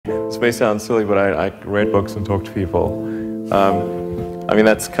this may sound silly, but I read books and talk to people. I mean,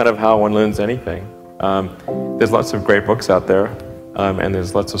 that's kind of how one learns anything. There's lots of great books out there, and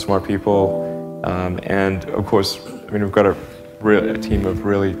there's lots of smart people, and of course, I mean, we've got a team of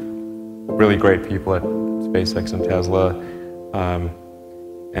really great people at SpaceX and Tesla,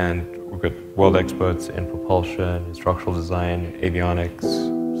 and we've got world experts in propulsion, structural design, avionics,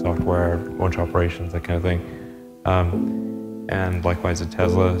 software, launch operations, that kind of thing, and likewise at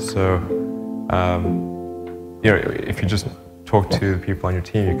Tesla. So, you know, if you just talk to the people on your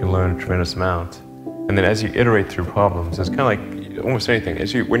team, you can learn a tremendous amount. And then as you iterate through problems, it's kind of like almost anything.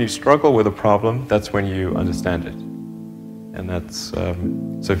 When you struggle with a problem, that's when you understand it. And that's,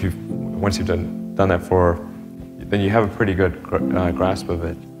 so if once you've done that then you have a pretty good grasp of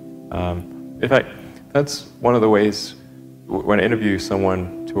it. In fact, that's one of the ways, when I interview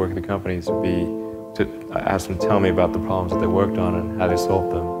someone to work at the companies, would be to ask them to tell me about the problems that they worked on and how they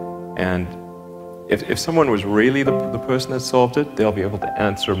solved them. And if someone was really the person that solved it, they'll be able to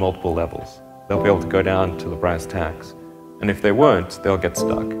answer multiple levels. They'll be able to go down to the brass tacks. And if they weren't, they'll get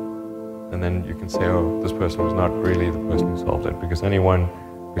stuck. And then you can say, oh, this person was not really the person who solved it, because anyone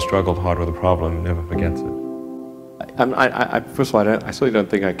who struggled hard with a problem never forgets it. First of all, I certainly don't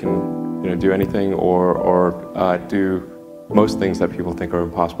think I can, do anything or do most things that people think are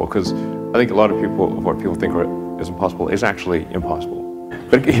impossible, because I think a lot of what people think is impossible is actually impossible.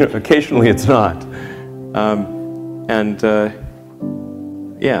 But occasionally it's not. I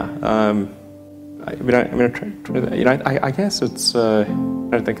guess it's. I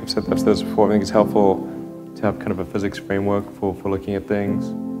don't think I've said this before. I think it's helpful to have kind of a physics framework for looking at things.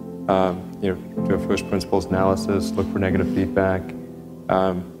 Do a first principles analysis, look for negative feedback,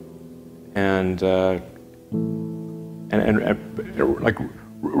 and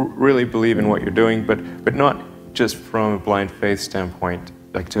really believe in what you're doing, but not just from a blind faith standpoint.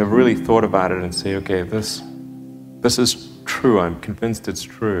 Like to have really thought about it and say, okay, this is true. I'm convinced it's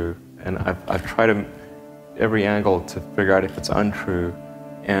true, and I've tried every angle to figure out if it's untrue,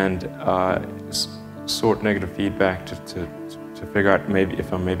 and sort negative feedback to figure out maybe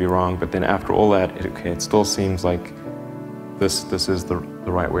if I'm maybe wrong. But then after all that, it still seems like this is the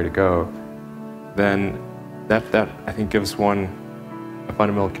right way to go. Then that I think gives one a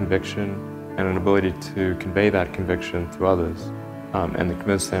fundamental conviction and an ability to convey that conviction to others, and to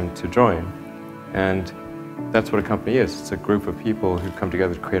convince them to join. And that's what a company is. It's a group of people who come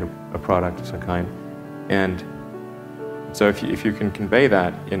together to create a product of some kind. And so if you can convey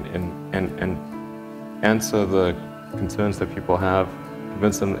that and answer the concerns that people have,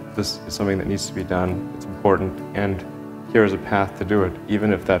 convince them that this is something that needs to be done, it's important, and here is a path to do it,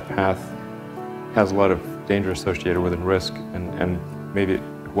 even if that path has a lot of danger associated with it and risk, and maybe it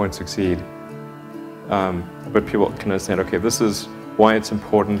won't succeed. But people can understand, okay, this is why it's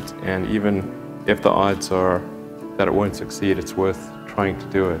important, and even if the odds are that it won't succeed, it's worth trying to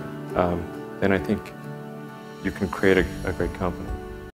do it. Then I think you can create a great company.